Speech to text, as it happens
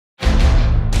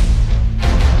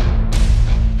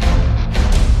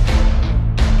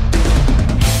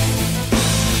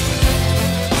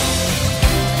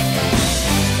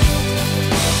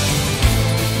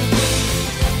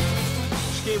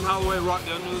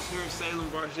Seminoles here at Salem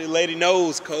Varsity. Lady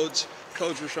Knows, Coach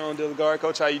Dilligard.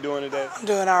 Coach, how you doing today? I'm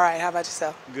doing all right. How about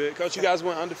yourself? Good. Coach, you guys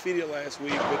went undefeated last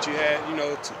week, but you had,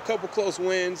 a couple close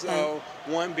wins,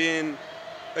 one being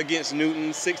against Newton,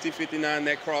 60-59,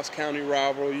 that cross-county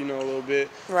rival, a little bit.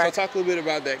 Right. So talk a little bit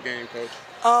about that game, Coach.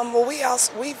 Well,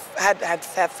 we've had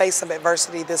faced some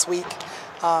adversity this week.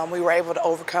 We were able to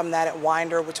overcome that at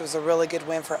Winder, which was a really good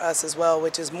win for us as well,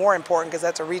 which is more important because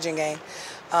that's a region game.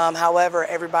 However,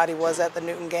 everybody was at the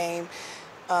Newton game.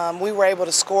 We were able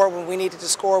to score when we needed to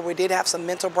score. We did have some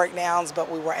mental breakdowns,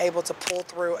 but we were able to pull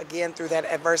through again through that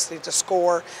adversity to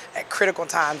score at critical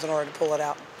times in order to pull it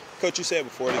out. Coach, you said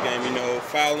before the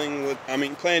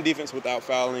game, playing defense without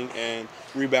fouling and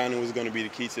rebounding was going to be the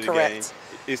key to the game.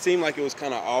 It seemed like it was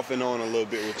kind of off and on a little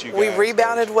bit with you guys. We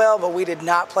rebounded well, but we did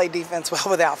not play defense well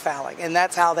without fouling, and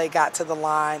that's how they got to the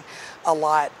line a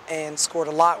lot and scored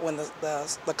a lot when the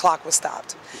clock was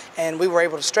stopped. And we were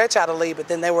able to stretch out a lead, but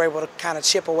then they were able to kind of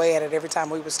chip away at it every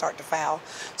time we would start to foul.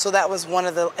 So that was one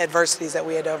of the adversities that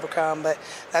we had to overcome, but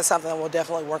that's something that we'll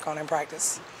definitely work on in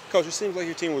practice. Coach, it seems like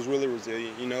your team was really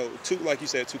resilient. Like you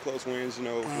said, two close wins,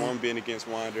 one being against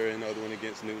Winder and the other one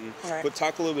against Newton. Right. But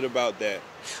talk a little bit about that.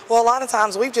 Well, a lot of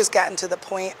times we've just gotten to the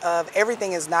point of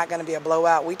everything is not going to be a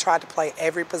blowout. We try to play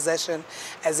every possession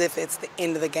as if it's the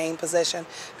end of the game possession,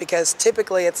 because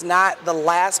typically it's not the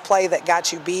last play that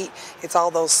got you beat. It's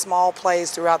all those small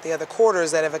plays throughout the other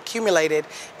quarters that have accumulated,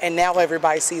 and now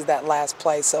everybody sees that last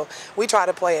play. So we try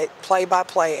to play it play by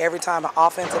play every time an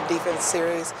offensive defense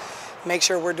series. Make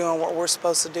sure we're doing what we're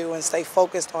supposed to do and stay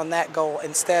focused on that goal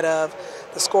instead of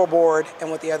the scoreboard and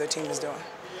what the other team is doing.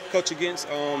 Coach, against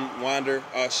Winder,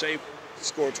 Shay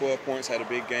scored 12 points, had a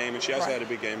big game, and she also had a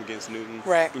big game against Newton.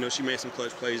 Right. She made some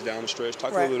clutch plays down the stretch.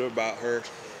 Talk a little bit about her.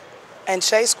 And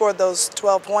Shay scored those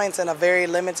 12 points in a very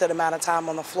limited amount of time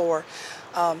on the floor.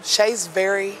 Shay's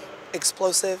very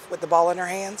explosive with the ball in her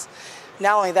hands.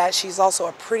 Not only that, she's also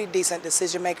a pretty decent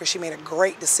decision maker. She made a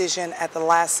great decision at the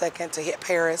last second to hit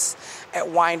Paris at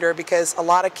Winder, because a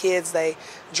lot of kids, they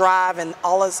drive and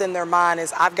all that's in their mind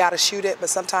is, I've got to shoot it, but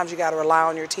sometimes you got to rely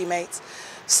on your teammates.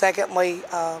 Secondly,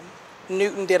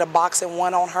 Newton did a box and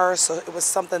one on her, so it was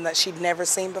something that she'd never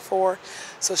seen before.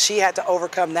 So she had to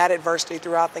overcome that adversity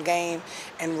throughout the game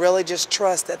and really just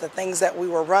trust that the things that we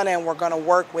were running were going to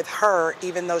work with her,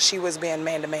 even though she was being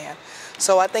man-to-man.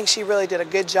 So I think she really did a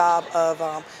good job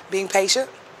of being patient,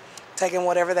 taking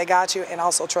whatever they got you, and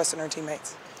also trusting her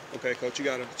teammates. Okay, Coach, you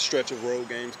got a stretch of road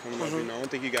games coming up. I don't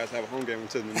think you guys have a home game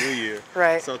until the new year.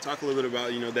 Right. So talk a little bit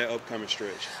about, that upcoming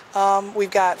stretch.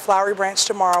 We've got Flowery Branch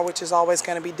tomorrow, which is always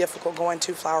going to be difficult going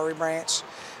to Flowery Branch.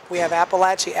 We have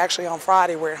Appalachia actually on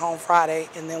Friday. We're at home Friday.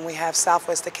 And then we have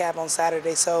Southwest DeKalb on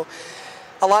Saturday. So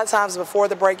a lot of times before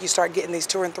the break, you start getting these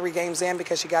 2 and 3 games in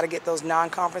because you got to get those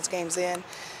non-conference games in.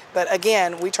 But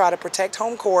again, we try to protect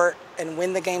home court and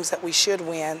win the games that we should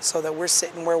win so that we're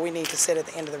sitting where we need to sit at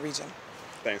the end of the region.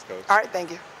 Thanks, Coach. All right,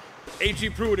 thank you.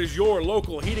 A.G. Pruitt is your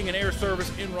local heating and air service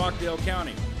in Rockdale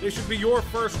County. They should be your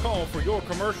first call for your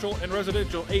commercial and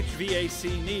residential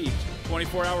HVAC needs.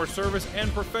 24-hour service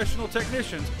and professional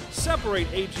technicians separate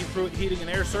A.G. Pruitt Heating and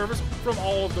Air Service from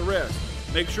all of the rest.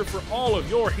 Make sure for all of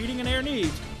your heating and air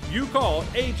needs, you call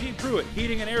A.G. Pruitt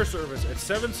Heating and Air Service at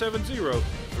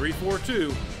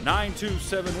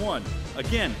 770-342-9271.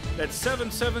 Again, that's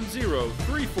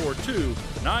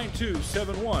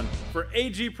 770-342-9271 for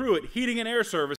A.G. Pruitt Heating and Air Service.